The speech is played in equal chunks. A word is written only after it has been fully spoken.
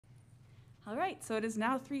All right, so it is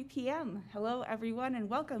now 3 p.m. Hello, everyone, and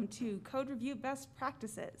welcome to Code Review Best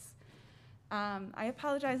Practices. I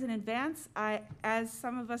apologize in advance. As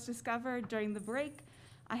some of us discovered during the break,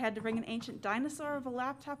 I had to bring an ancient dinosaur of a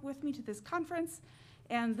laptop with me to this conference,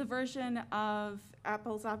 and the version of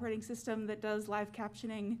Apple's operating system that does live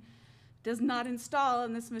captioning does not install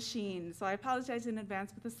on this machine. So I apologize in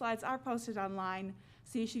advance, but the slides are posted online,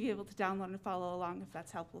 so you should be able to download and follow along if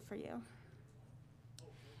that's helpful for you.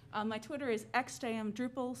 My Twitter is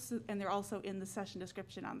xjmdrupal, and they're also in the session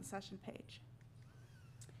description on the session page.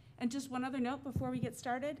 And just one other note before we get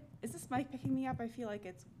started. Is this mic picking me up? I feel like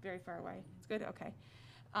it's very far away. It's good? Okay.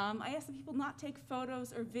 I ask that people not take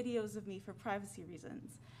photos or videos of me for privacy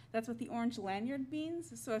reasons. That's what the orange lanyard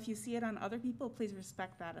means, so if you see it on other people, please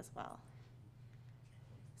respect that as well.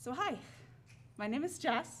 So hi, my name is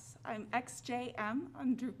Jess. I'm xjm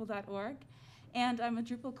on Drupal.org, and I'm a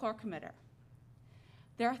Drupal core committer.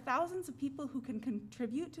 There are thousands of people who can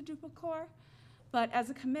contribute to Drupal core, but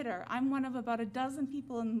as a committer, I'm one of about a dozen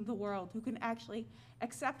people in the world who can actually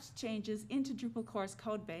accept changes into Drupal core's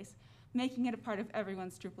code base, making it a part of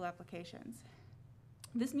everyone's Drupal applications.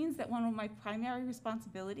 This means that one of my primary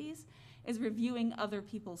responsibilities is reviewing other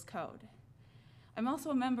people's code. I'm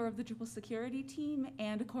also a member of the Drupal security team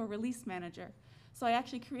and a core release manager, so I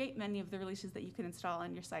actually create many of the releases that you can install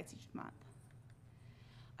on your sites each month.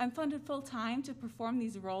 I'm funded full-time to perform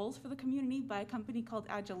these roles for the community by a company called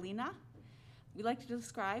Agilina. We like to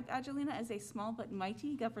describe Agilina as a small but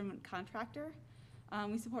mighty government contractor.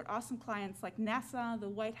 We support awesome clients like NASA, the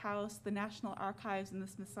White House, the National Archives, and the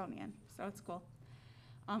Smithsonian, so it's cool.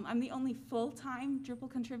 I'm the only full-time Drupal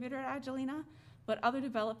contributor at Agilina, but other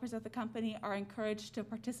developers at the company are encouraged to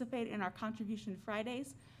participate in our Contribution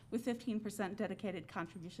Fridays with 15% dedicated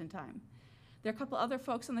contribution time. There are a couple other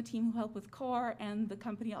folks on the team who help with core, and the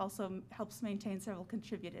company also helps maintain several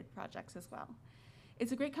contributed projects as well.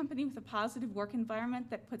 It's a great company with a positive work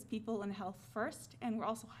environment that puts people and health first, and we're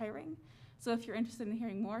also hiring. So if you're interested in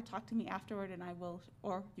hearing more, talk to me afterward, and I will,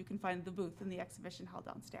 or you can find the booth in the exhibition hall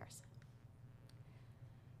downstairs.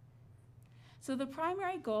 So the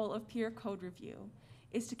primary goal of peer code review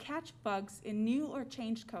is to catch bugs in new or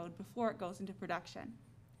changed code before it goes into production.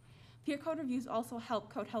 Peer code reviews also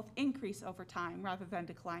help code health increase over time rather than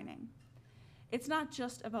declining. It's not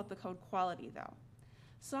just about the code quality, though.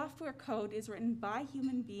 Software code is written by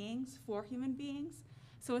human beings for human beings,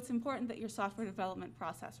 so it's important that your software development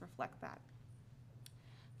process reflect that.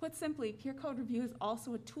 Put simply, peer code review is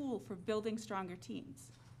also a tool for building stronger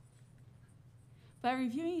teams. By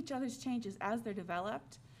reviewing each other's changes as they're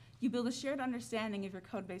developed, you build a shared understanding of your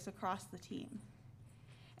code base across the team.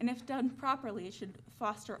 And if done properly, it should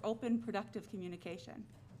foster open, productive communication.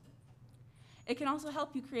 It can also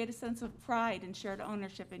help you create a sense of pride and shared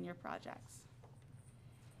ownership in your projects.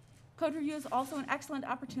 Code review is also an excellent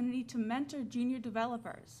opportunity to mentor junior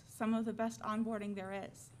developers, some of the best onboarding there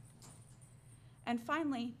is. And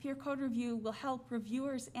finally, peer code review will help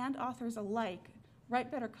reviewers and authors alike write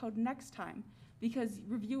better code next time, because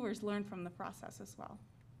reviewers learn from the process as well.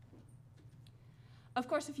 Of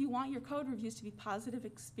course, if you want your code reviews to be a positive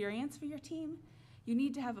experience for your team, you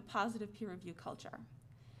need to have a positive peer review culture.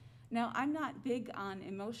 Now, I'm not big on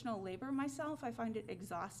emotional labor myself. I find it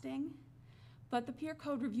exhausting. But the peer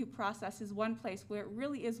code review process is one place where it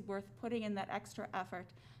really is worth putting in that extra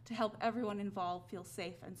effort to help everyone involved feel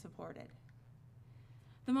safe and supported.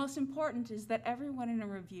 The most important is that everyone in a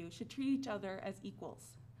review should treat each other as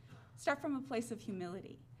equals. Start from a place of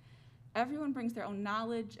humility. Everyone brings their own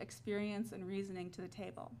knowledge, experience, and reasoning to the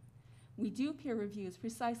table. We do peer reviews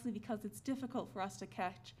precisely because it's difficult for us to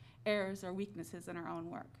catch errors or weaknesses in our own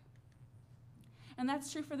work. And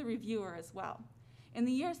that's true for the reviewer as well. In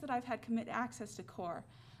the years that I've had commit access to core,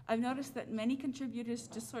 I've noticed that many contributors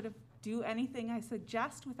just sort of do anything I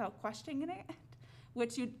suggest without questioning it,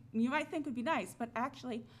 which you might think would be nice, but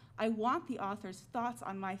actually I want the author's thoughts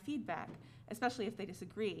on my feedback, especially if they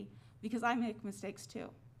disagree, because I make mistakes too.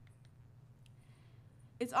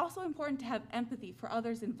 It's also important to have empathy for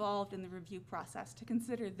others involved in the review process to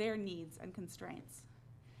consider their needs and constraints.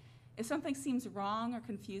 If something seems wrong or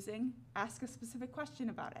confusing, ask a specific question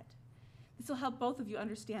about it. This will help both of you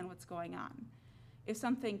understand what's going on. If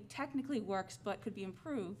something technically works but could be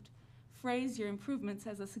improved, phrase your improvements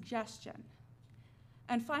as a suggestion.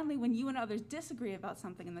 And finally, when you and others disagree about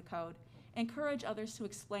something in the code, encourage others to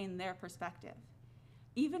explain their perspective.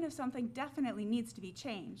 Even if something definitely needs to be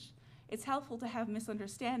changed, it's helpful to have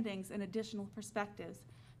misunderstandings and additional perspectives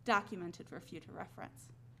documented for future reference.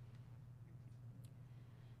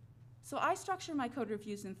 So I structure my code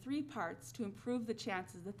reviews in 3 parts to improve the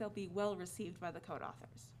chances that they'll be well received by the code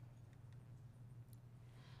authors.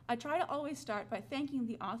 I try to always start by thanking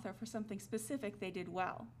the author for something specific they did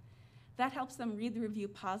well. That helps them read the review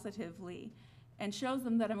positively and shows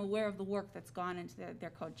them that I'm aware of the work that's gone into their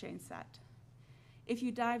code change set. If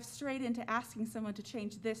you dive straight into asking someone to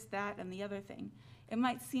change this, that, and the other thing, it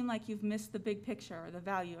might seem like you've missed the big picture or the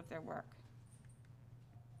value of their work.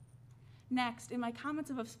 Next, in my comments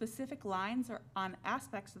about specific lines or on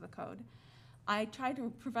aspects of the code, I try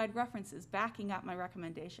to provide references backing up my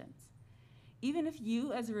recommendations. Even if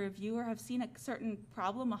you, as a reviewer, have seen a certain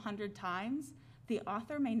problem 100 times, the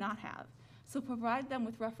author may not have. So provide them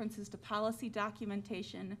with references to policy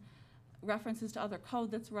documentation, references to other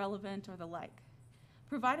code that's relevant, or the like.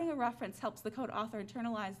 Providing a reference helps the code author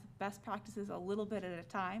internalize best practices a little bit at a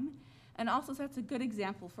time, and also sets a good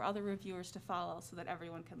example for other reviewers to follow so that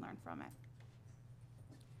everyone can learn from it.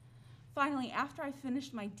 Finally, after I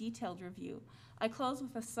finished my detailed review, I close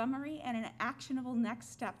with a summary and an actionable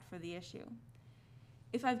next step for the issue.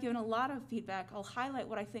 If I've given a lot of feedback, I'll highlight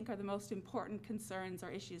what I think are the most important concerns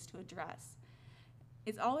or issues to address.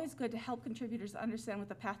 It's always good to help contributors understand what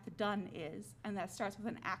the path to done is, and that starts with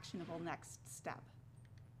an actionable next step.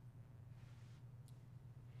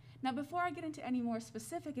 Now, before I get into any more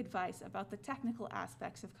specific advice about the technical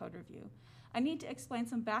aspects of code review, I need to explain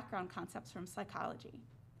some background concepts from psychology.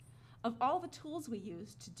 Of all the tools we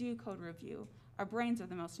use to do code review, our brains are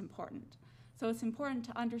the most important. So it's important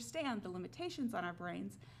to understand the limitations on our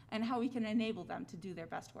brains and how we can enable them to do their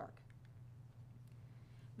best work.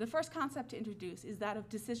 The first concept to introduce is that of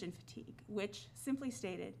decision fatigue, which, simply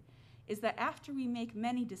stated, is that after we make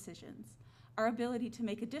many decisions, our ability to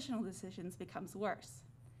make additional decisions becomes worse.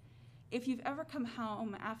 If you've ever come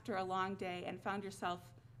home after a long day and found yourself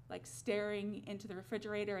staring into the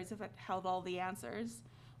refrigerator as if it held all the answers,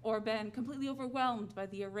 or been completely overwhelmed by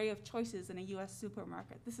the array of choices in a US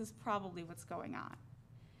supermarket, this is probably what's going on.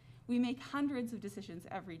 We make hundreds of decisions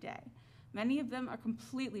every day. Many of them are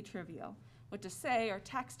completely trivial: what to say or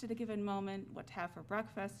text at a given moment, what to have for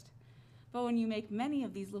breakfast. But when you make many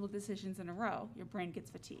of these little decisions in a row, your brain gets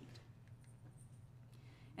fatigued.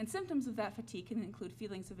 And symptoms of that fatigue can include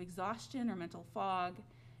feelings of exhaustion or mental fog,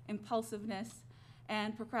 impulsiveness,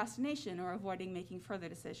 and procrastination or avoiding making further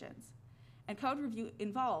decisions. And code review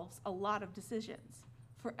involves a lot of decisions.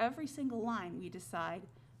 For every single line, we decide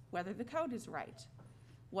whether the code is right,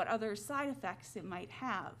 what other side effects it might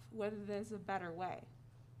have, whether there's a better way.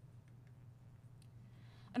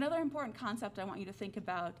 Another important concept I want you to think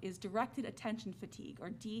about is directed attention fatigue, or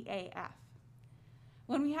DAF.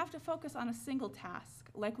 When we have to focus on a single task,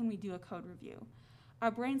 like when we do a code review,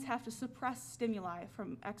 our brains have to suppress stimuli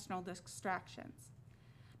from external distractions.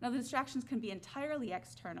 Now, the distractions can be entirely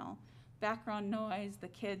external: background noise, the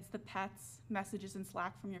kids, the pets, messages in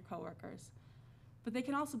Slack from your coworkers. But they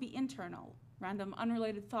can also be internal: random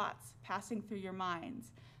unrelated thoughts passing through your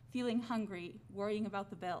minds, feeling hungry, worrying about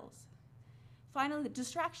the bills. Finally, the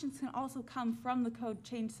distractions can also come from the code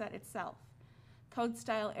change set itself: code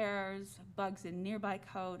style errors, bugs in nearby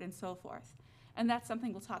code, and so forth. And that's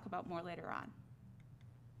something we'll talk about more later on.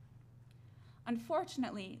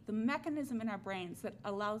 Unfortunately, the mechanism in our brains that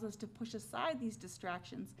allows us to push aside these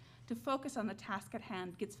distractions to focus on the task at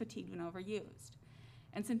hand gets fatigued when overused.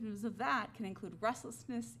 And symptoms of that can include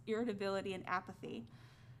restlessness, irritability, and apathy,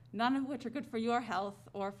 none of which are good for your health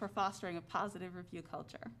or for fostering a positive review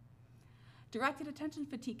culture. Directed attention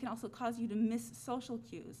fatigue can also cause you to miss social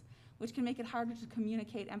cues, which can make it harder to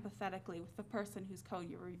communicate empathetically with the person whose code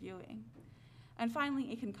you're reviewing. And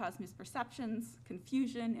finally, it can cause misperceptions,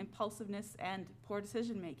 confusion, impulsiveness, and poor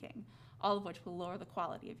decision-making, all of which will lower the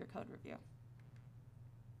quality of your code review.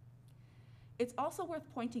 It's also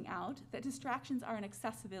worth pointing out that distractions are an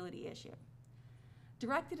accessibility issue.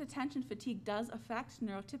 Directed attention fatigue does affect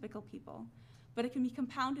neurotypical people, but it can be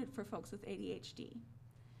compounded for folks with ADHD.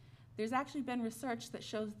 There's actually been research that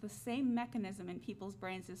shows the same mechanism in people's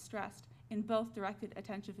brains is stressed in both directed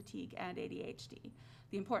attention fatigue and ADHD.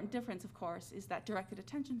 The important difference, of course, is that directed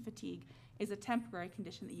attention fatigue is a temporary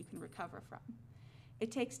condition that you can recover from.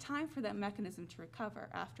 It takes time for that mechanism to recover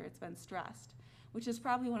after it's been stressed, which is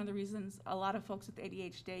probably one of the reasons a lot of folks with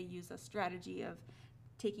ADHD use a strategy of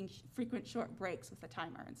taking frequent short breaks with a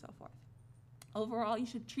timer and so forth. Overall, you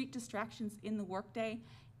should treat distractions in the workday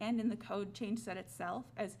and in the code change set itself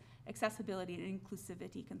as accessibility and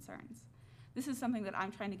inclusivity concerns. This is something that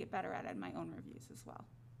I'm trying to get better at in my own reviews as well,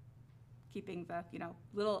 keeping the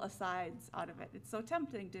little asides out of it. It's so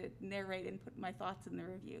tempting to narrate and put my thoughts in the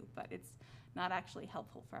review, but it's not actually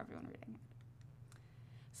helpful for everyone reading it.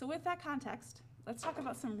 So with that context, let's talk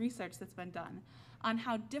about some research that's been done on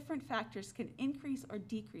how different factors can increase or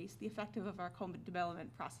decrease the effectiveness of our code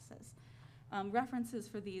development processes. References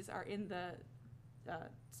for these are in the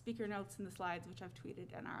speaker notes in the slides, which I've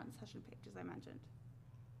tweeted and are on the session page, as I mentioned.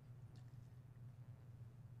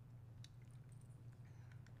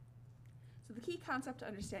 So the key concept to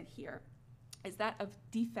understand here is that of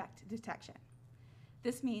defect detection.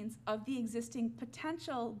 This means of the existing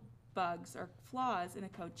potential bugs or flaws in a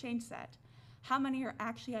code change set, how many are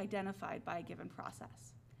actually identified by a given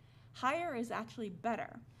process. Higher is actually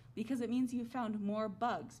better because it means you've found more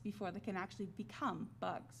bugs before they can actually become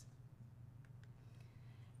bugs.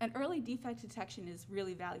 And early defect detection is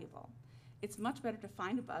really valuable. It's much better to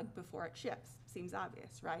find a bug before it ships. Seems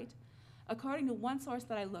obvious, right? According to one source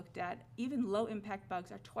that I looked at, even low-impact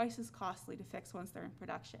bugs are twice as costly to fix once they're in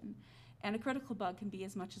production. And a critical bug can be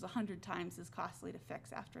as much as 100 times as costly to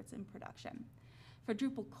fix after it's in production. For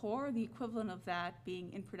Drupal core, the equivalent of that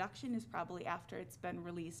being in production is probably after it's been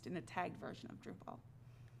released in a tagged version of Drupal.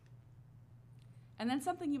 And then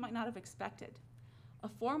something you might not have expected. A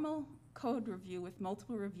formal code review with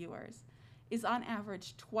multiple reviewers is on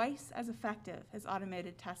average twice as effective as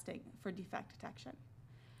automated testing for defect detection.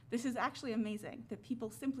 This is actually amazing that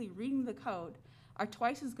people simply reading the code are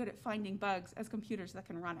twice as good at finding bugs as computers that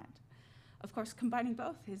can run it. Of course, combining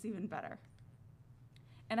both is even better.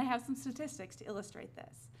 And I have some statistics to illustrate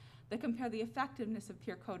this that compare the effectiveness of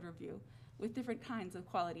peer code review with different kinds of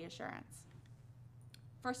quality assurance.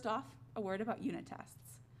 First off, a word about unit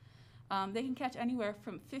tests. They can catch anywhere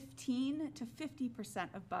from 15 to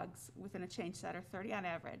 50% of bugs within a change set, or 30 on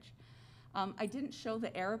average. I didn't show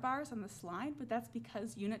the error bars on the slide, but that's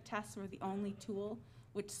because unit tests were the only tool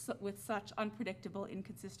with such unpredictable,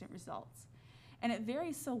 inconsistent results. And it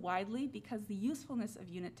varies so widely because the usefulness of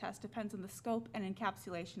unit tests depends on the scope and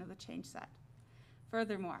encapsulation of the change set.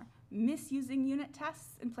 Furthermore, misusing unit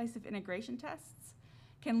tests in place of integration tests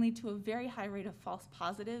can lead to a very high rate of false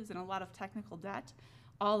positives and a lot of technical debt,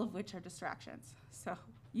 all of which are distractions. So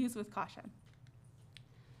use with caution.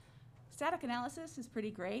 Static analysis is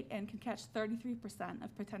pretty great and can catch 33%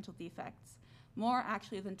 of potential defects, more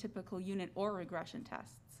actually than typical unit or regression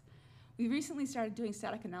tests. We recently started doing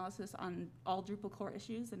static analysis on all Drupal core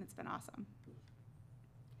issues, and it's been awesome.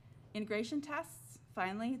 Integration tests,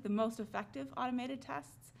 finally, the most effective automated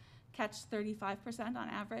tests, catch 35% on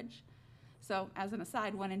average. So as an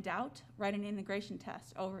aside, when in doubt, write an integration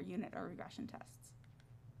test over unit or regression tests.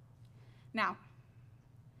 Now,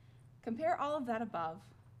 compare all of that above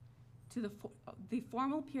to the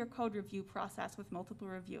formal peer code review process with multiple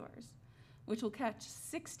reviewers, which will catch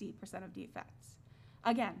 60% of defects.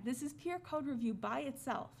 Again, this is peer code review by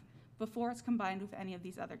itself before it's combined with any of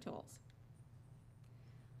these other tools.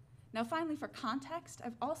 Now finally, for context,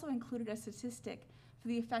 I've also included a statistic for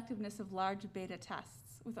the effectiveness of large beta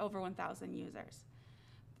tests with over 1,000 users.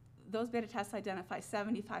 Those beta tests identify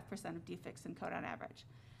 75% of defects in code on average.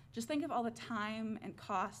 Just think of all the time and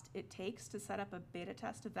cost it takes to set up a beta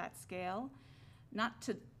test of that scale, not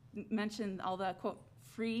to mention all the, quote,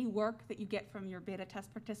 free work that you get from your beta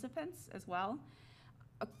test participants as well.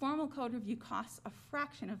 A formal code review costs a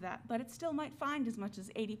fraction of that, but it still might find as much as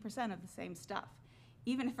 80% of the same stuff,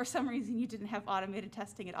 even if for some reason you didn't have automated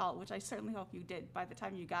testing at all, which I certainly hope you did by the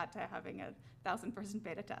time you got to having a 1,000-person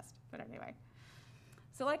beta test, but anyway.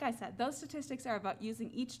 So like I said, those statistics are about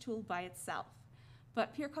using each tool by itself,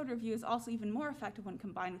 but peer code review is also even more effective when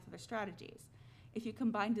combined with other strategies. If you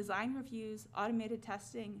combine design reviews, automated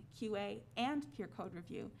testing, QA, and peer code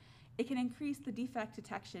review, it can increase the defect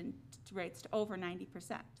detection rates to over 90%.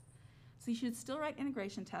 So you should still write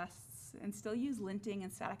integration tests and still use linting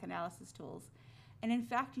and static analysis tools. And in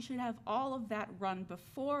fact, you should have all of that run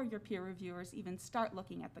before your peer reviewers even start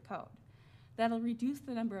looking at the code. That'll reduce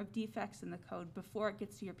the number of defects in the code before it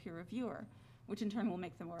gets to your peer reviewer, which in turn will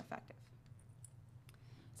make them more effective.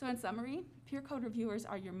 So in summary, peer code reviewers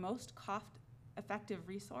are your most cost-effective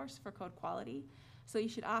resource for code quality, so you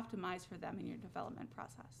should optimize for them in your development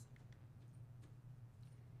process.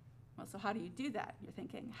 Well, so how do you do that? You're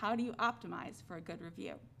thinking, how do you optimize for a good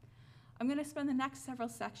review? I'm going to spend the next several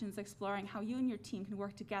sections exploring how you and your team can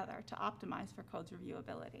work together to optimize for code's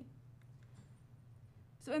reviewability.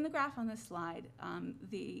 So in the graph on this slide,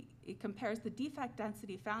 it compares the defect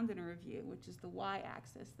density found in a review, which is the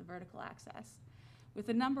y-axis, the vertical axis, with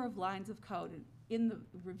the number of lines of code in the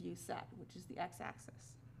review set, which is the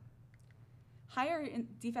x-axis. Higher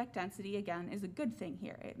defect density, again, is a good thing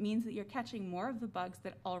here. It means that you're catching more of the bugs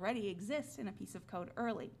that already exist in a piece of code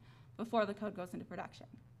early, before the code goes into production.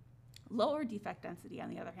 Lower defect density, on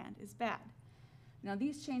the other hand, is bad. Now,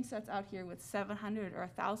 these change sets out here with 700 or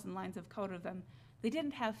 1,000 lines of code of them, they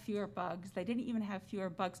didn't have fewer bugs. They didn't even have fewer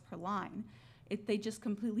bugs per line. They just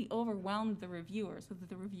completely overwhelmed the reviewer so that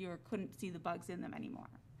the reviewer couldn't see the bugs in them anymore.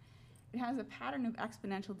 It has a pattern of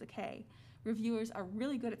exponential decay, reviewers are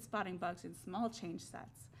really good at spotting bugs in small change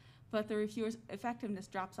sets, but the reviewer's effectiveness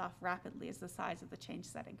drops off rapidly as the size of the change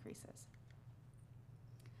set increases.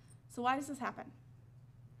 So why does this happen?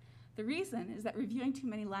 The reason is that reviewing too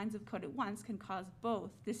many lines of code at once can cause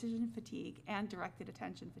both decision fatigue and directed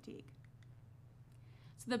attention fatigue.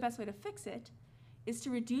 So the best way to fix it is to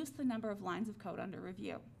reduce the number of lines of code under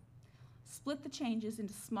review. Split the changes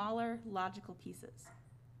into smaller, logical pieces.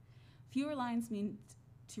 Fewer lines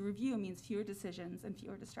to review means fewer decisions and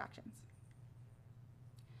fewer distractions.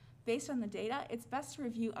 Based on the data, it's best to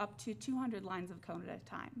review up to 200 lines of code at a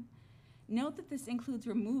time. Note that this includes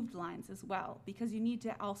removed lines as well, because you need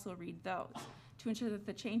to also read those to ensure that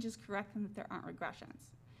the change is correct and that there aren't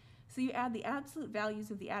regressions. So you add the absolute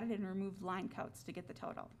values of the added and removed line counts to get the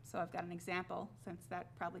total. So I've got an example, since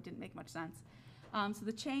that probably didn't make much sense. So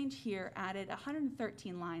the change here added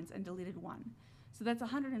 113 lines and deleted 1. So that's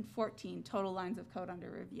 114 total lines of code under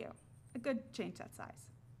review. A good change set size.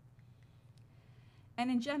 And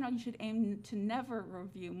in general, you should aim to never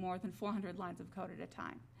review more than 400 lines of code at a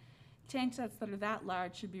time. Change sets that are that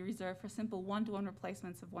large should be reserved for simple one-to-one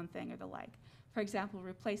replacements of one thing or the like. For example,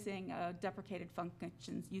 replacing deprecated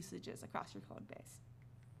functions usages across your code base.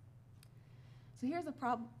 So here's an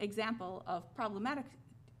example of problematic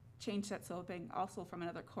change set scoping, also from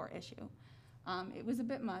another core issue. It was a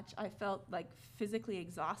bit much. I felt like physically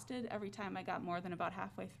exhausted every time I got more than about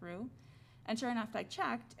halfway through. And sure enough, I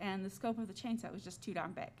checked, and the scope of the change set was just too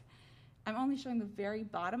darn big. I'm only showing the very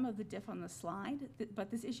bottom of the diff on the slide,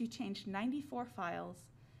 but this issue changed 94 files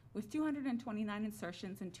with 229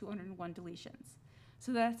 insertions and 201 deletions.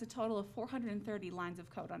 So that's a total of 430 lines of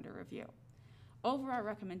code under review. Over our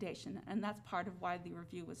recommendation, and that's part of why the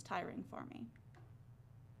review was tiring for me.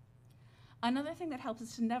 Another thing that helps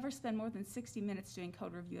is to never spend more than 60 minutes doing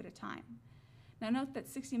code review at a time. Now note that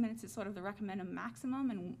 60 minutes is sort of the recommended maximum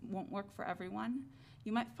and won't work for everyone.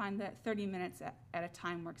 You might find that 30 minutes at a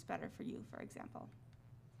time works better for you, for example.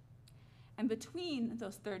 And between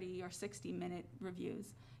those 30 or 60-minute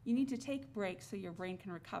reviews, you need to take breaks so your brain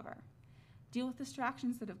can recover. Deal with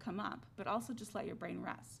distractions that have come up, but also just let your brain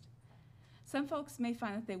rest. Some folks may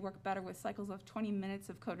find that they work better with cycles of 20 minutes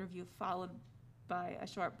of code review followed by a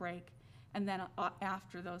short break, and then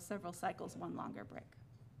after those several cycles, one longer break.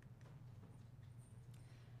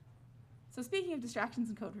 So speaking of distractions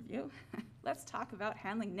in code review, let's talk about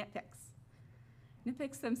handling nitpicks.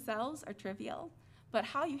 Nitpicks themselves are trivial, but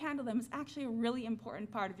how you handle them is actually a really important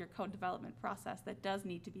part of your code development process that does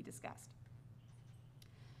need to be discussed.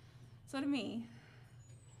 So to me,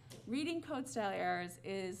 reading code style errors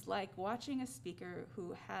is like watching a speaker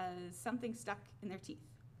who has something stuck in their teeth.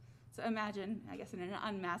 So imagine, I guess in an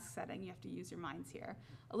unmasked setting, you have to use your minds here,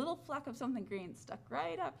 a little fleck of something green stuck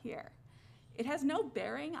right up here. It has no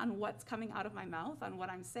bearing on what's coming out of my mouth, on what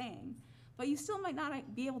I'm saying, but you still might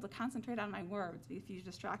not be able to concentrate on my words if you're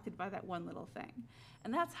distracted by that one little thing.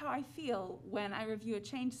 And that's how I feel when I review a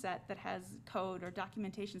change set that has code or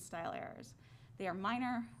documentation style errors. They are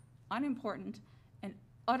minor, unimportant, and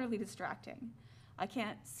utterly distracting. I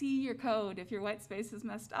can't see your code if your white space is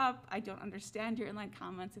messed up. I don't understand your inline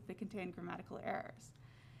comments if they contain grammatical errors.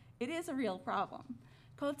 It is a real problem.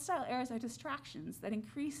 Code style errors are distractions that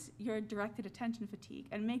increase your directed attention fatigue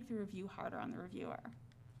and make the review harder on the reviewer.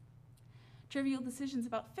 Trivial decisions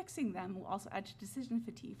about fixing them will also add to decision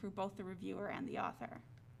fatigue for both the reviewer and the author.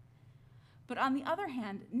 But on the other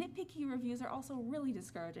hand, nitpicky reviews are also really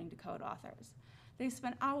discouraging to code authors. They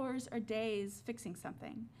spend hours or days fixing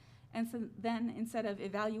something, and so then instead of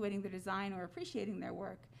evaluating their design or appreciating their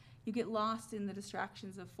work, you get lost in the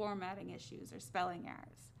distractions of formatting issues or spelling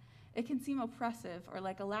errors. It can seem oppressive or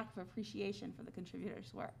like a lack of appreciation for the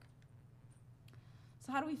contributor's work.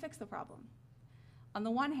 So how do we fix the problem? On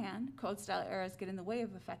the one hand, code style errors get in the way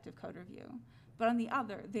of effective code review, but on the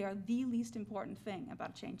other, they are the least important thing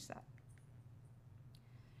about a change set.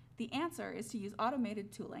 The answer is to use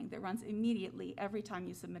automated tooling that runs immediately every time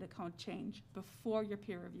you submit a code change before your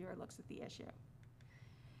peer reviewer looks at the issue.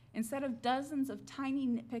 Instead of dozens of tiny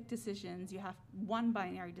nitpick decisions, you have one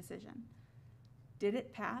binary decision. Did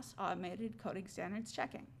it pass automated coding standards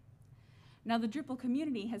checking? Now, the Drupal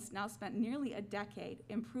community has now spent nearly a decade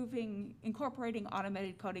incorporating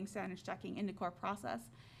automated coding standards checking into core process,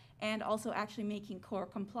 and also actually making core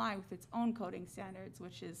comply with its own coding standards,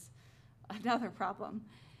 which is another problem.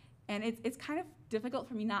 And it's kind of difficult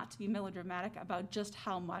for me not to be melodramatic about just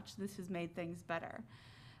how much this has made things better.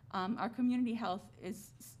 Our community health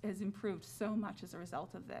has improved so much as a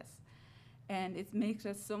result of this. And it makes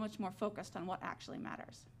us so much more focused on what actually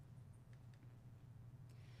matters.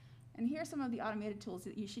 And here are some of the automated tools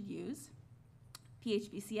that you should use: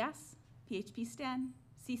 PHP CS, PHP Stan,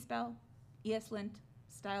 CSpell, ESLint,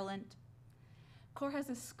 StyleLint. Core has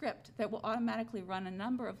a script that will automatically run a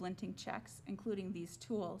number of linting checks, including these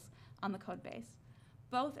tools, on the code base,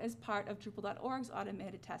 both as part of Drupal.org's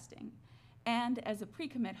automated testing and as a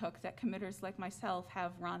pre-commit hook that committers like myself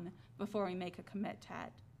have run before we make a commit to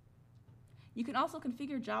add. You can also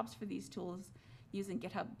configure jobs for these tools using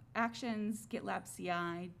GitHub Actions, GitLab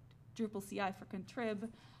CI, Drupal CI for Contrib,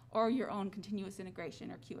 or your own continuous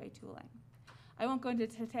integration or QA tooling. I won't go into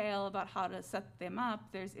detail about how to set them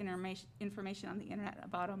up. There's information on the internet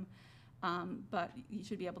about them, but you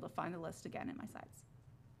should be able to find the list again in my sites.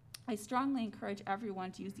 I strongly encourage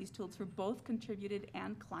everyone to use these tools for both contributed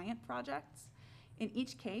and client projects. In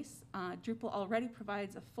each case, Drupal already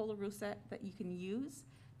provides a full rule set that you can use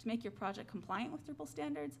to make your project compliant with Drupal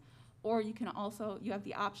standards, or you have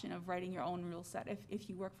the option of writing your own rule set if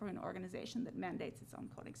you work for an organization that mandates its own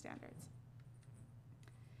coding standards.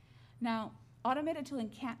 Now, automated tooling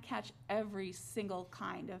can't catch every single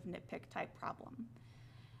kind of nitpick type problem.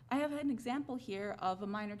 I have an example here of a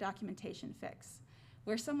minor documentation fix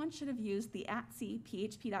where someone should have used the @c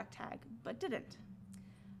php.doc tag, but didn't.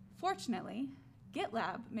 Fortunately,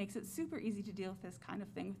 GitLab makes it super easy to deal with this kind of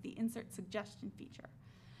thing with the insert suggestion feature.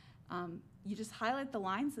 You just highlight the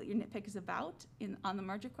lines that your nitpick is about on the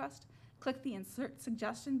merge request, click the insert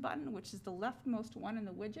suggestion button, which is the leftmost one in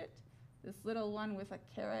the widget, this little one with a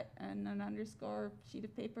caret and an underscore sheet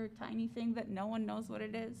of paper, tiny thing that no one knows what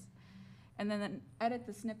it is, and then edit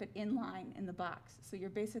the snippet inline in the box. So you're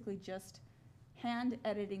basically just hand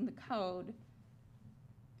editing the code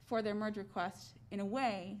for their merge request in a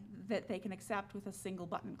way that they can accept with a single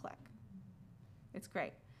button click. It's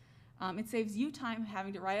great. It saves you time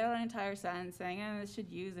having to write out an entire sentence saying, this should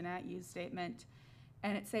use an @use statement,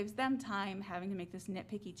 and it saves them time having to make this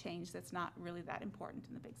nitpicky change that's not really that important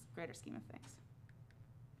in the greater scheme of things.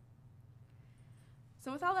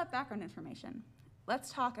 So with all that background information,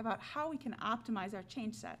 let's talk about how we can optimize our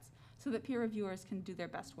change sets so that peer reviewers can do their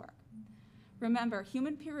best work. Remember,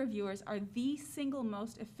 human peer reviewers are the single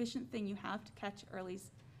most efficient thing you have to catch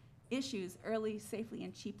issues early, safely,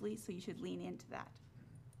 and cheaply, so you should lean into that.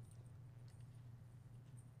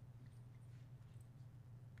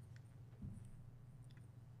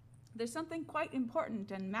 There's something quite important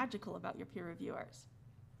and magical about your peer reviewers.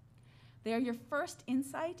 They are your first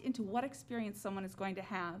insight into what experience someone is going to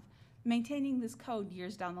have maintaining this code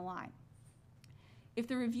years down the line. If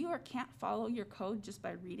the reviewer can't follow your code just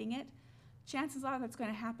by reading it, chances are that's going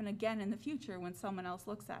to happen again in the future when someone else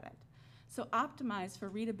looks at it. So optimize for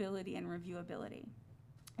readability and reviewability.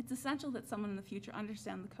 It's essential that someone in the future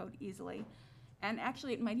understand the code easily, and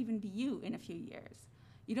actually it might even be you in a few years.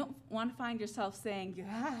 You don't want to find yourself saying,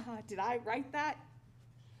 did I write that?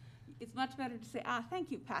 It's much better to say, thank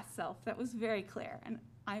you, past self. That was very clear. And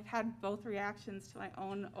I've had both reactions to my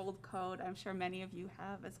own old code. I'm sure many of you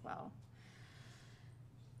have as well.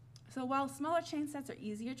 So while smaller change sets are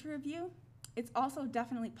easier to review, it's also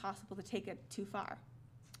definitely possible to take it too far.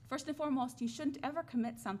 First and foremost, you shouldn't ever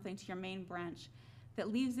commit something to your main branch that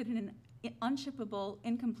leaves it in an unshippable,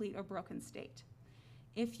 incomplete, or broken state.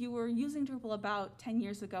 If you were using Drupal about 10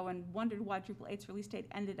 years ago and wondered why Drupal 8's release date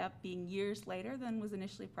ended up being years later than was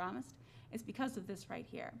initially promised, it's because of this right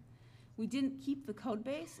here. We didn't keep the code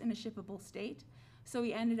base in a shippable state, so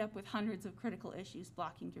we ended up with hundreds of critical issues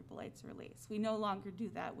blocking Drupal 8's release. We no longer do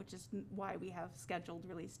that, which is why we have scheduled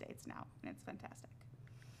release dates now, and it's fantastic.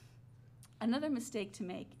 Another mistake to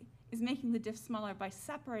make is making the diff smaller by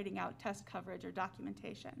separating out test coverage or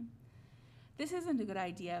documentation. This isn't a good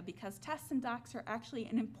idea because tests and docs are actually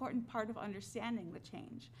an important part of understanding the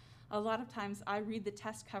change. A lot of times I read the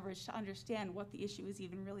test coverage to understand what the issue is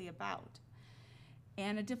even really about.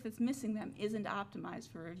 And a diff that's missing them isn't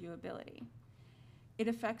optimized for reviewability. It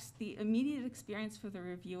affects the immediate experience for the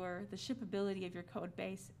reviewer, the shippability of your code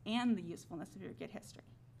base, and the usefulness of your Git history.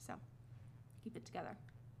 So keep it together.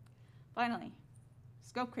 Finally,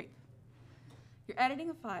 scope creep. You're editing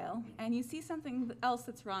a file, and you see something else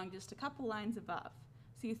that's wrong just a couple lines above.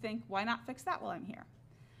 So you think, why not fix that while I'm here?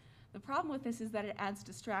 The problem with this is that it adds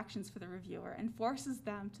distractions for the reviewer and forces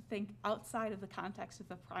them to think outside of the context of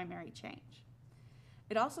the primary change.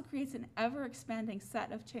 It also creates an ever-expanding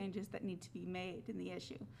set of changes that need to be made in the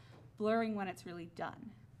issue, blurring when it's really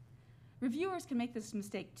done. Reviewers can make this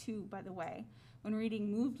mistake too, by the way, when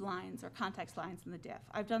reading moved lines or context lines in the diff.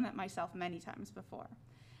 I've done that myself many times before.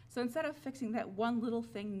 So instead of fixing that one little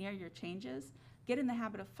thing near your changes, get in the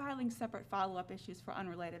habit of filing separate follow-up issues for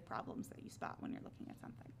unrelated problems that you spot when you're looking at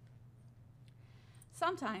something.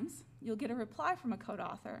 Sometimes you'll get a reply from a code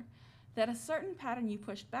author that a certain pattern you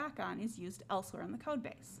pushed back on is used elsewhere in the code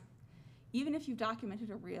base, even if you've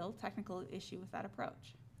documented a real technical issue with that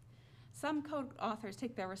approach. Some code authors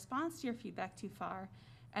take their response to your feedback too far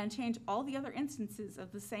and change all the other instances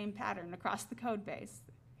of the same pattern across the code base.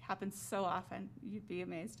 It happens so often, you'd be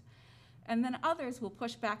amazed. And then others will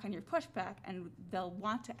push back on your pushback, and they'll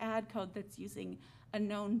want to add code that's using a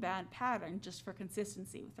known bad pattern just for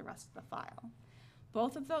consistency with the rest of the file.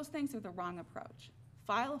 Both of those things are the wrong approach.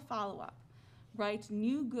 File a follow-up. Write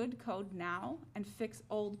new good code now and fix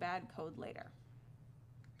old bad code later.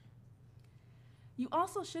 You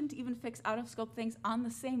also shouldn't even fix out-of-scope things on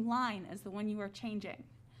the same line as the one you are changing.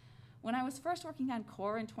 When I was first working on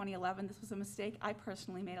core in 2011, this was a mistake I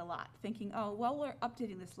personally made a lot, thinking, oh, well, we're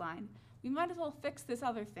updating this line. We might as well fix this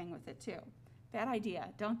other thing with it too. Bad idea,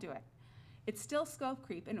 don't do it. It's still scope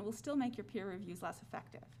creep, and it will still make your peer reviews less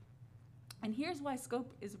effective. And here's why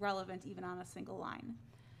scope is relevant even on a single line.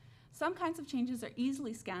 Some kinds of changes are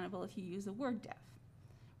easily scannable if you use a word diff.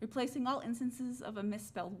 Replacing all instances of a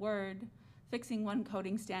misspelled word, fixing one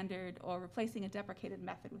coding standard, or replacing a deprecated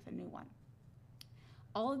method with a new one.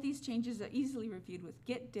 All of these changes are easily reviewed with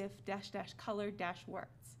git diff --color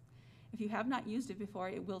 -words. If you have not used it before,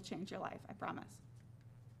 it will change your life, I promise.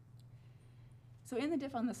 So in the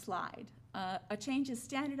diff on the slide, a change is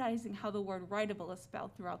standardizing how the word writable is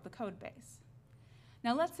spelled throughout the code base.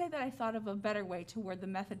 Now let's say that I thought of a better way to word the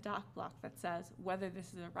method doc block that says whether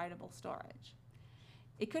this is a writable storage.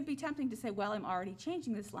 It could be tempting to say, well, I'm already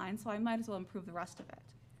changing this line, so I might as well improve the rest of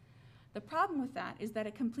it. The problem with that is that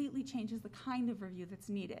it completely changes the kind of review that's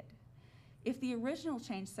needed. If the original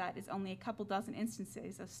change set is only a couple dozen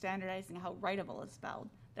instances of standardizing how writable is spelled,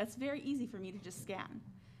 that's very easy for me to just scan.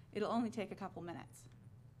 It'll only take a couple minutes.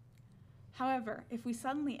 However, if we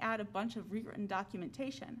suddenly add a bunch of rewritten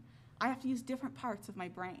documentation, I have to use different parts of my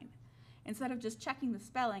brain. Instead of just checking the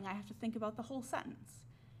spelling, I have to think about the whole sentence.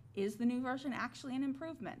 Is the new version actually an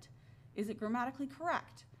improvement? Is it grammatically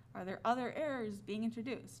correct? Are there other errors being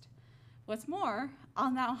introduced? What's more,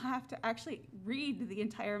 I'll now have to actually read the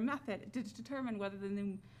entire method to determine whether the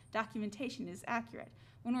new documentation is accurate.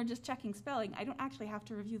 When we're just checking spelling, I don't actually have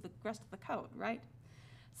to review the rest of the code, right?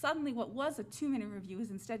 Suddenly, what was a 2-minute review is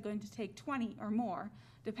instead going to take 20 or more,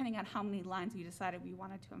 depending on how many lines we decided we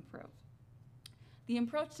wanted to improve. The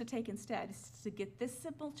approach to take instead is to get this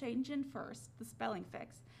simple change in first, the spelling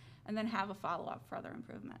fix, and then have a follow-up for other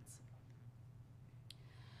improvements.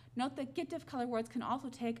 Note that git diff color words can also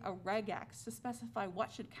take a regex to specify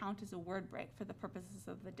what should count as a word break for the purposes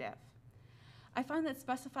of the diff. I find that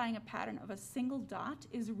specifying a pattern of a single dot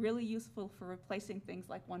is really useful for replacing things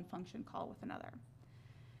like one function call with another.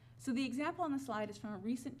 So the example on the slide is from a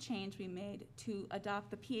recent change we made to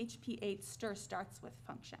adopt the PHP 8 stir starts with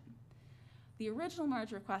function. The original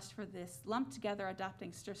merge request for this lumped together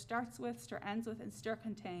adopting stir starts with, stir ends with, and stir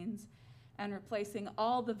contains, and replacing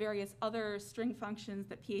all the various other string functions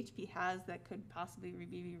that PHP has that could possibly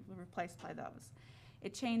be replaced by those.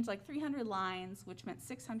 It changed like 300 lines, which meant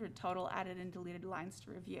 600 total added and deleted lines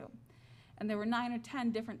to review. And there were 9 or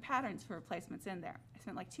 10 different patterns for replacements in there. I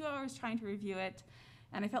spent like 2 hours trying to review it,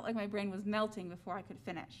 and I felt like my brain was melting before I could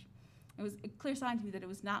finish. It was a clear sign to me that it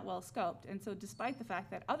was not well scoped, and so despite the fact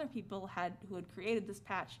that other people who had created this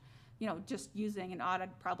patch, just using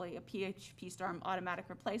probably a PHP Storm automatic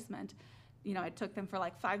replacement, it took them for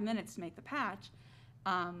like 5 minutes to make the patch,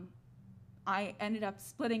 I ended up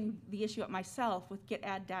splitting the issue up myself with git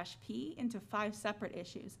add-p into 5 separate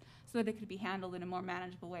issues so that it could be handled in a more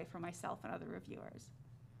manageable way for myself and other reviewers.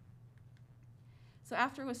 So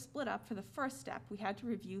after it was split up for the first step, we had to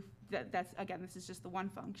review, again, this is just the one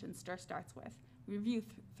function stir starts with, review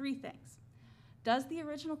 3 things. Does the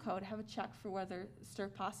original code have a check for whether stir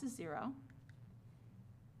pos is 0?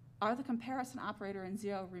 Are the comparison operator and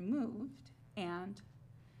 0 removed? And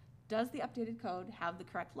does the updated code have the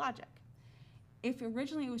correct logic? If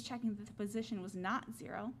originally it was checking that the position was not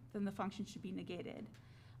 0, then the function should be negated.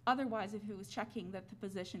 Otherwise, if it was checking that the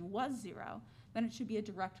position was 0, then it should be a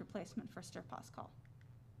direct replacement for stir pos call.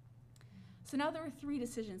 So now there were 3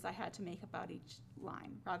 decisions I had to make about each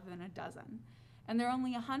line rather than a dozen. And there are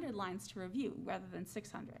only 100 lines to review rather than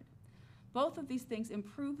 600. Both of these things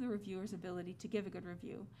improve the reviewer's ability to give a good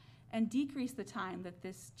review and decrease the time that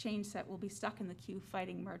this change set will be stuck in the queue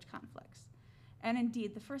fighting merge conflicts. And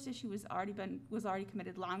indeed, the first issue was already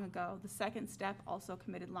committed long ago, the second step also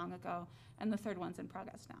committed long ago, and the third one's in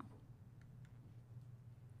progress now.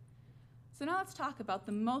 So now let's talk about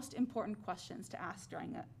the most important questions to ask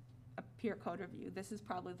during a peer code review. This is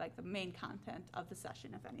probably like the main content of the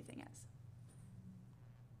session, if anything is.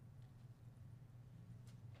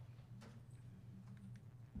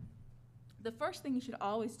 The first thing you should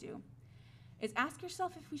always do is ask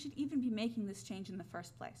yourself if we should even be making this change in the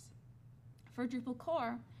first place. For Drupal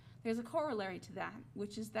core, There's a corollary to that,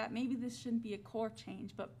 which is that maybe this shouldn't be a core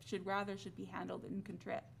change, but should be handled in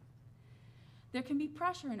contrib. There can be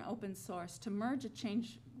pressure in open source to merge a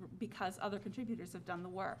change because other contributors have done the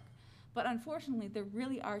work, but unfortunately there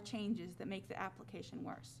really are changes that make the application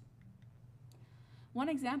worse. One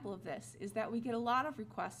example of this is that we get a lot of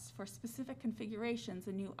requests for specific configurations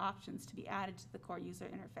and new options to be added to the core user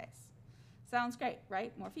interface. Sounds great,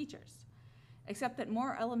 right? More features. Except that the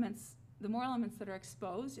more elements that are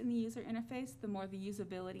exposed in the user interface, the more the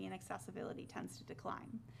usability and accessibility tends to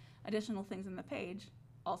decline. Additional things on the page,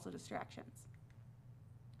 also distractions.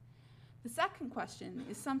 The second question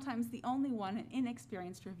is sometimes the only one an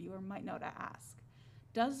inexperienced reviewer might know to ask.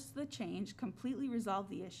 Does the change completely resolve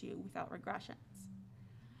the issue without regressions?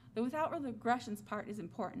 The without regressions part is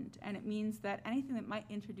important, and it means that anything that might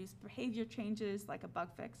introduce behavior changes, like a bug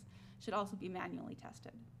fix, should also be manually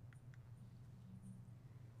tested.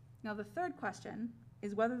 Now, the third question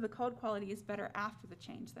is whether the code quality is better after the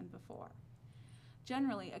change than before.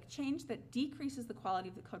 Generally, a change that decreases the quality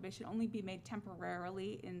of the code base should only be made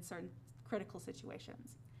temporarily in certain critical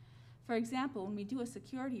situations. For example, when we do a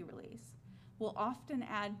security release, we'll often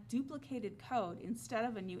add duplicated code instead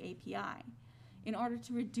of a new API in order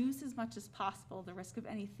to reduce as much as possible the risk of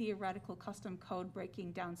any theoretical custom code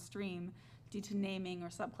breaking downstream due to naming or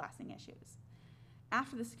subclassing issues.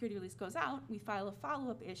 After the security release goes out, we file a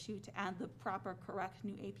follow-up issue to add the proper correct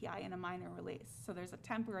new API in a minor release. So there's a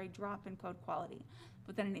temporary drop in code quality,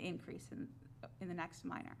 but then an increase in the next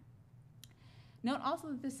minor. Note also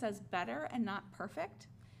that this says better and not perfect.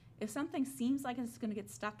 If something seems like it's going to get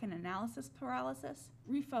stuck in analysis paralysis,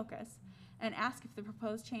 refocus and ask if the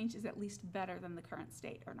proposed change is at least better than the current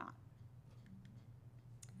state or not.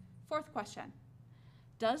 Fourth question,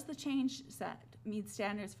 does the change set meet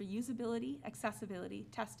standards for usability, accessibility,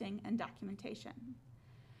 testing, and documentation?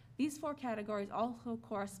 These four categories also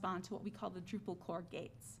correspond to what we call the Drupal core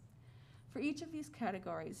gates. For each of these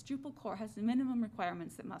categories, Drupal core has minimum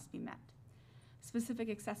requirements that must be met. Specific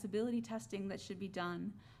accessibility testing that should be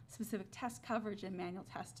done, specific test coverage and manual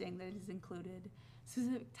testing that is included,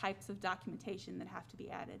 specific types of documentation that have to be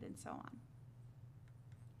added, and so on.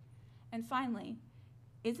 And finally,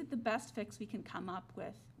 is it the best fix we can come up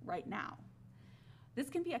with right now? This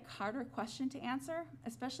can be a harder question to answer,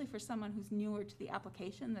 especially for someone who's newer to the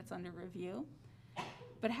application that's under review.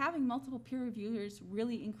 But having multiple peer reviewers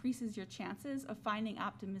really increases your chances of finding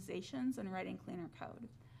optimizations and writing cleaner code.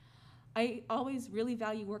 I always really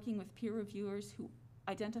value working with peer reviewers who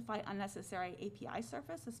identify unnecessary API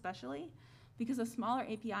surface, especially, because a smaller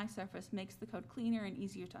API surface makes the code cleaner and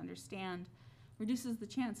easier to understand, reduces the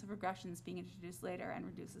chance of regressions being introduced later, and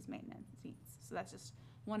reduces maintenance needs. So that's just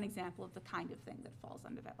one example of the kind of thing that falls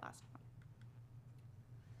under that last one.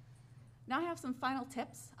 Now I have some final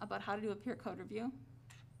tips about how to do a peer code review.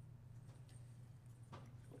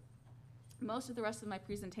 Most of the rest of my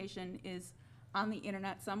presentation is on the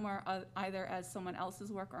internet somewhere, either as someone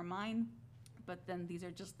else's work or mine, but then these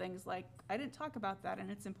are just things like, I didn't talk about that and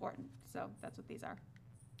it's important, so that's what these are.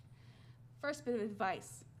 First bit of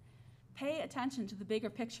advice, pay attention to the bigger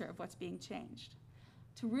picture of what's being changed.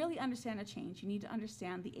 To really understand a change, you need to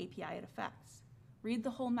understand the API it affects. Read the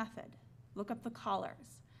whole method, look up the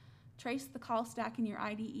callers, trace the call stack in your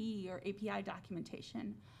IDE or API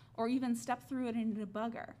documentation, or even step through it in a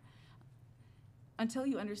debugger until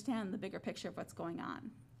you understand the bigger picture of what's going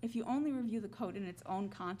on. If you only review the code in its own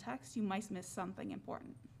context, you might miss something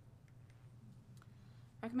important.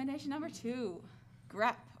 Recommendation number 2,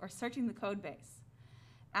 grep, or searching the code base.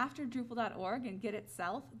 After Drupal.org and Git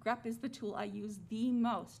itself, grep is the tool I use the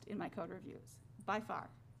most in my code reviews, by far.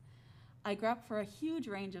 I grep for a huge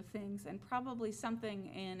range of things and probably something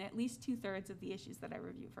in at least 2/3 of the issues that I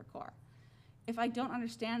review for core. If I don't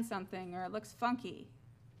understand something or it looks funky,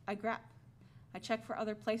 I grep. I check for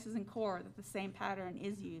other places in core that the same pattern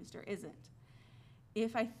is used or isn't.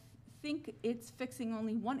 If I think it's fixing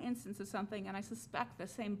only one instance of something and I suspect the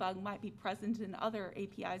same bug might be present in other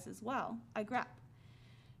APIs as well, I grep.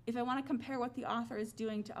 If I want to compare what the author is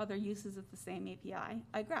doing to other uses of the same API,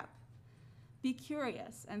 I grep. Be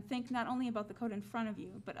curious and think not only about the code in front of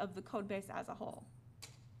you, but of the code base as a whole.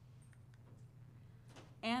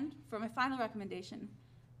 And for my final recommendation,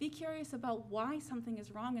 be curious about why something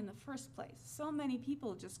is wrong in the first place. So many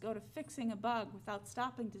people just go to fixing a bug without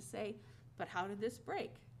stopping to say, but how did this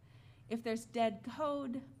break? If there's dead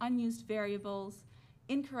code, unused variables,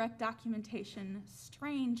 incorrect documentation,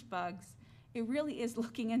 strange bugs, it really is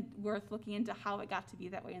worth looking into how it got to be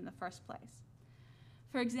that way in the first place.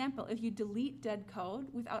 For example, if you delete dead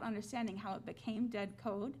code without understanding how it became dead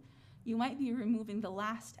code, you might be removing the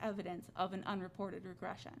last evidence of an unreported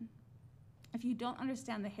regression. If you don't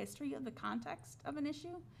understand the history of the context of an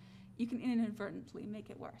issue, you can inadvertently make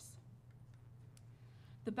it worse.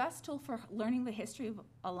 The best tool for learning the history of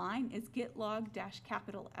a line is git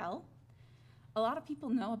log-L. A lot of people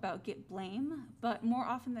know about git blame, but more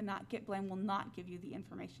often than not, git blame will not give you the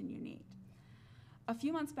information you need. A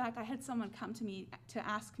few months back, I had someone come to me to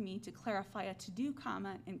ask me to clarify a to-do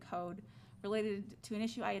comment in code related to an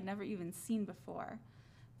issue I had never even seen before,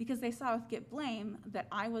 because they saw with git blame that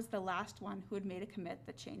I was the last one who had made a commit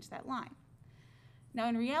that changed that line. Now,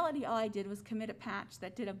 in reality, all I did was commit a patch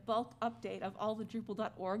that did a bulk update of all the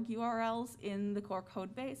Drupal.org URLs in the core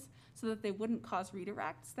code base so that they wouldn't cause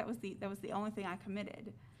redirects. That was the only thing I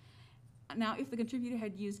committed. Now, if the contributor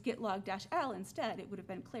had used git log-L instead, it would have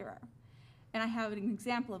been clearer. And I have an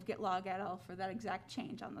example of git log-L for that exact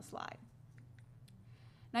change on the slide.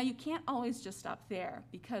 Now, you can't always just stop there,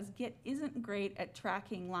 because Git isn't great at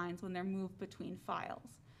tracking lines when they're moved between files.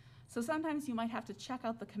 So sometimes you might have to check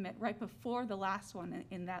out the commit right before the last one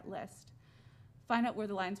in that list, find out where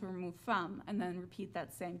the lines were removed from, and then repeat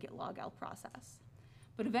that same git log-L process.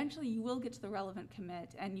 But eventually you will get to the relevant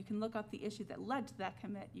commit, and you can look up the issue that led to that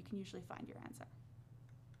commit. You can usually find your answer.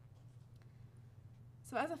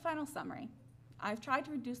 So as a final summary, I've tried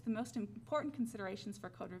to reduce the most important considerations for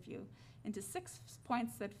code review into 6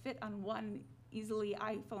 points that fit on one easily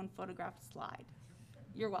iPhone photographed slide.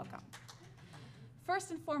 You're welcome.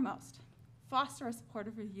 First and foremost, foster a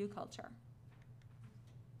supportive review culture.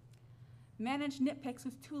 Manage nitpicks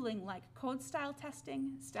with tooling like code style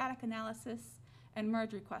testing, static analysis, and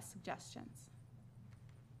merge request suggestions.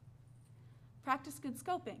 Practice good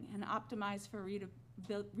scoping and optimize for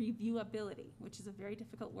reviewability, which is a very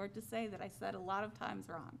difficult word to say that I said a lot of times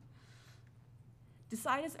wrong.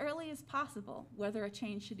 Decide as early as possible whether a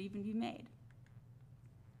change should even be made.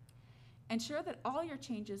 Ensure that all your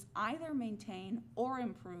changes either maintain or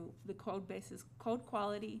improve the code base's code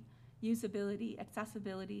quality, usability,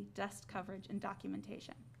 accessibility, dust coverage, and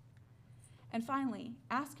documentation. And finally,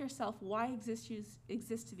 ask yourself why issues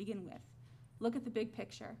exist to begin with. Look at the big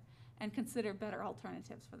picture and consider better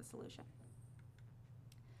alternatives for the solution.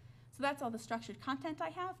 So that's all the structured content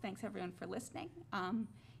I have. Thanks everyone for listening.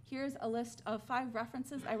 Here's a list of 5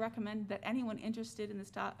 references I recommend that anyone interested in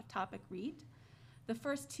this topic read. The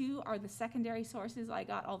first 2 are the secondary sources I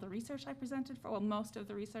got all the research I presented for, well, most of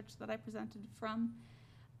the research that I presented from.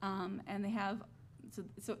 And they have,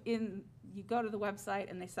 you go to the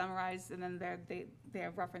website and they summarize, and then they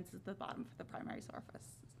have references at the bottom for the primary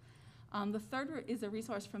sources. The third is a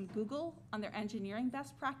resource from Google on their engineering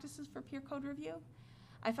best practices for peer code review.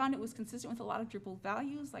 I found it was consistent with a lot of Drupal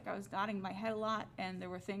values, like I was nodding my head a lot, and there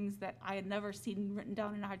were things that I had never seen written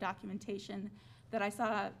down in our documentation that I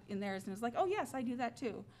saw in theirs and was like, oh yes, I do that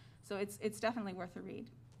too. So it's definitely worth a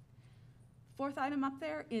read. 4th item up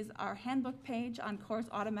there is our handbook page on Core's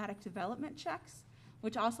automatic development checks,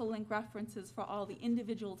 which also link references for all the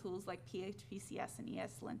individual tools like PHPCS and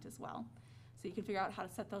ESLint as well. So you can figure out how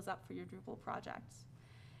to set those up for your Drupal projects.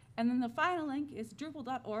 And then the final link is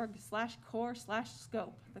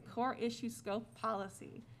drupal.org/core/scope, the core issue scope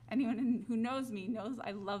policy. Anyone who knows me knows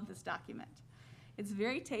I love this document. It's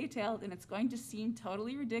very detailed, and it's going to seem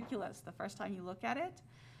totally ridiculous the first time you look at it,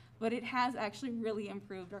 but it has actually really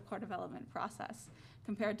improved our core development process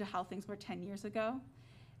compared to how things were 10 years ago.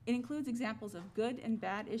 It includes examples of good and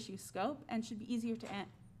bad issue scope and should be easier to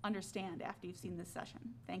understand after you've seen this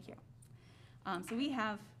session. Thank you. So we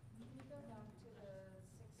have,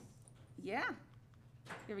 yeah,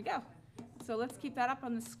 here we go. So let's keep that up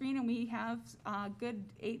on the screen, and we have a good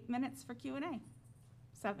 8 minutes for Q&A.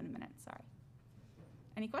 7 minutes, sorry.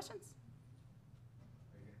 Any questions?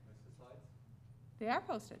 Are you going to post the slides? They are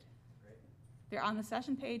posted. Great. They're on the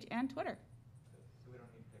session page and Twitter. So we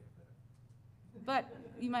don't need to take a photo. But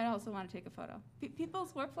you might also want to take a photo.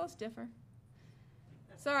 People's workflows differ.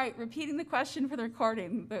 Sorry, repeating the question for the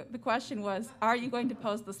recording. The question was, are you going to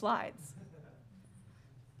post the slides?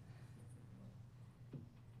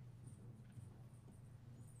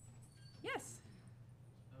 Yes?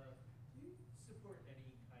 Do you support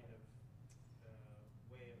any kind of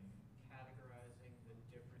way of categorizing the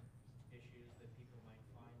different issues that people might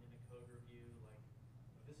find in a code review? Like,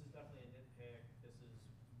 this is definitely a nitpick, this is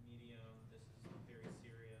medium, this is very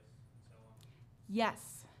serious, and so on?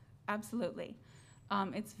 Yes, absolutely.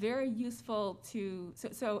 It's very useful to,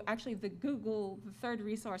 so actually the third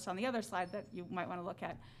resource on the other slide that you might want to look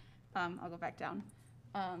at, I'll go back down,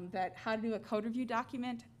 that how to do a code review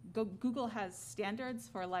document. Google has standards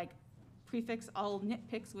for like prefix all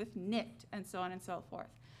nitpicks with nit and so on and so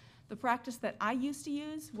forth. The practice that I used to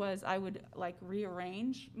use was I would like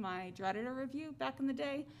rearrange my editor review back in the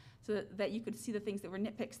day so that you could see the things that were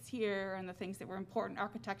nitpicks here and the things that were important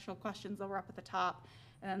architectural questions that were up at the top,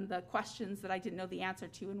 and the questions that I didn't know the answer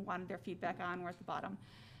to and wanted their feedback on were at the bottom.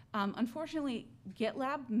 Unfortunately,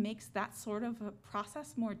 GitLab makes that sort of a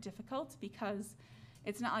process more difficult because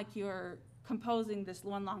it's not like you're composing this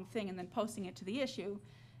one long thing and then posting it to the issue.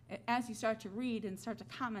 As you start to read and start to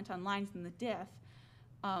comment on lines in the diff,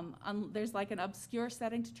 there's like an obscure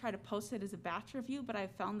setting to try to post it as a batch review, but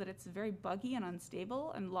I've found that it's very buggy and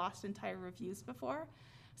unstable and lost entire reviews before.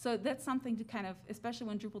 So that's something to kind of, especially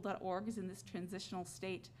when Drupal.org is in this transitional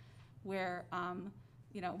state where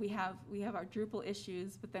you know, we have our Drupal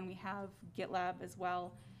issues, but then we have GitLab as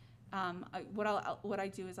well. What I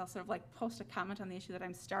do is I'll sort of like post a comment on the issue that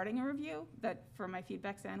I'm starting a review for my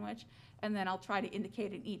feedback sandwich, and then I'll try to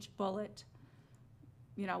indicate in each bullet,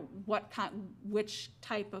 you know, which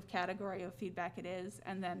type of category of feedback it is,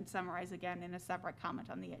 and then summarize again in a separate comment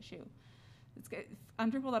on the issue.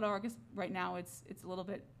 On Drupal.org right now, it's a little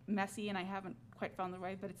bit messy, and I haven't quite found the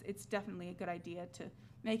way, but it's definitely a good idea to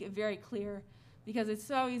make it very clear, because it's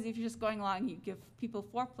so easy if you're just going along, you give people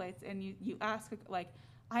 4 plates, and you ask, like,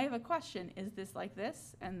 I have a question, is this like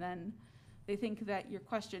this? And then they think that your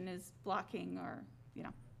question is blocking, or, you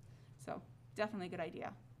know. So definitely a good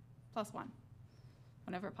idea. +1,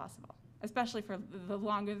 whenever possible. Especially for the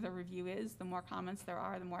longer the review is, the more comments there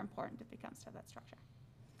are, the more important it becomes to have that structure.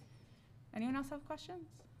 Anyone else have questions?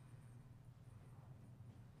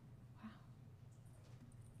 Wow.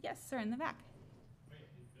 Yes, sir, in the back. Wait,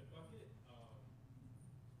 in Bitbucket,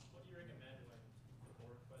 what do you recommend when the pull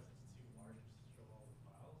request is too large to show all the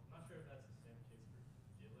files? I'm not sure if that's the same case for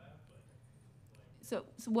GitLab, but like. So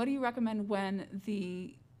what do you recommend when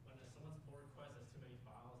Someone's pull request has too many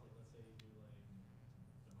files, like let's say you do like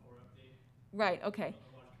a core update. Right. Okay.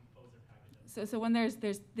 A large composer package. So when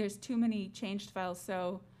there's too many changed files,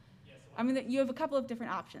 so. I mean, you have a couple of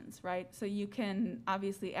different options, right? So you can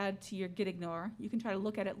obviously add to your git ignore. You can try to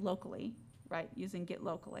look at it locally, right, using git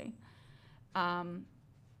locally. I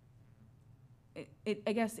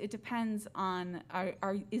guess it depends on,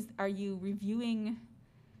 are you reviewing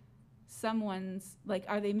someone's, like,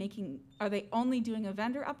 are they only doing a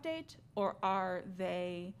vendor update, or are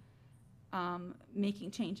they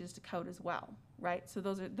making changes to code as well, right? So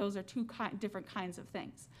those are two different kinds of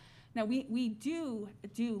things. Now, we do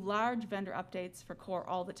large vendor updates for core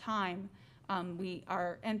all the time.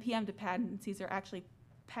 Our NPM dependencies are actually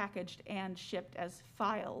packaged and shipped as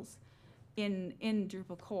files in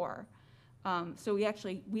Drupal core. So we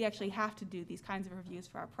actually have to do these kinds of reviews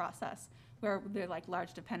for our process, where they're like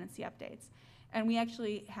large dependency updates. And we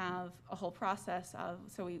actually have a whole process of,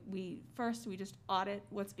 so we just audit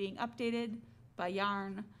what's being updated by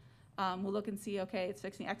yarn. We'll look and see, okay, it's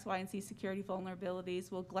fixing X, Y, and Z security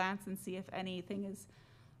vulnerabilities. We'll glance and see if anything is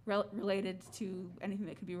related to anything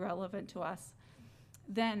that could be relevant to us.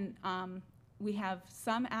 Then we have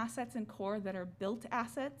some assets in core that are built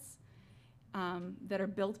assets that are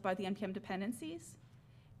built by the NPM dependencies.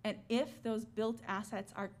 And if those built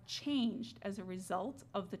assets are changed as a result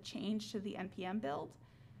of the change to the NPM build,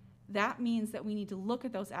 that means that we need to look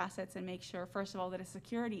at those assets and make sure, first of all, that a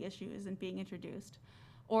security issue isn't being introduced,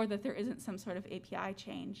 or that there isn't some sort of API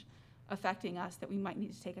change affecting us that we might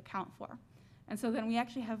need to take account for. And so then we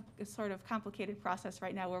actually have a sort of complicated process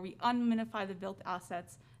right now where we unminify the built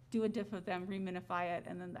assets, do a diff of them, reminify it,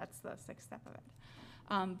 and then that's the 6th step of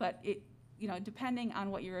it. But it, you know, depending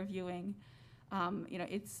on what you're reviewing, you know,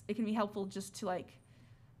 it can be helpful just to, like,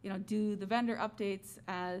 you know, do the vendor updates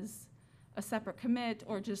as a separate commit,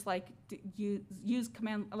 or just like use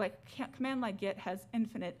command like git has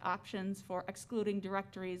infinite options for excluding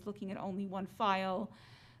directories, looking at only one file.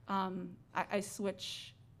 I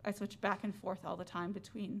switch back and forth all the time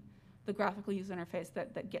between the graphical user interface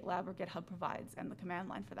that GitLab or GitHub provides and the command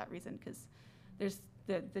line for that reason, because there's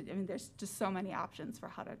just so many options for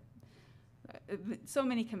how to so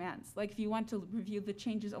many commands. Like if you want to review the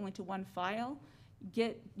changes only to one file,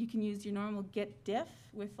 you can use your normal git diff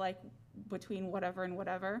with like between whatever and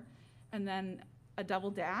whatever, and then a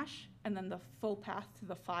double dash, and then the full path to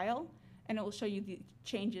the file, and it will show you the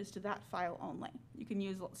changes to that file only. You can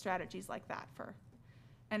use strategies like that for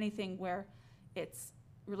anything where it's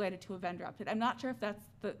related to a vendor update. I'm not sure if that's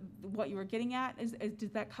what you were getting at.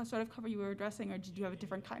 Did that sort of cover you were addressing, or did you have a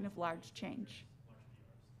different kind of large change?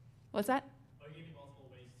 What's that? Oh, you gave me multiple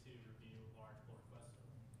ways to review large pull requests.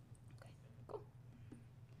 Okay, cool.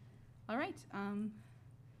 All right.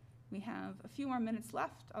 We have a few more minutes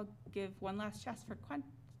left. I'll give one last chance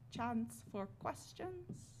for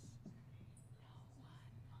questions.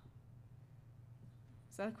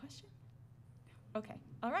 So that a question? Okay.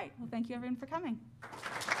 All right. Well, thank you everyone for coming.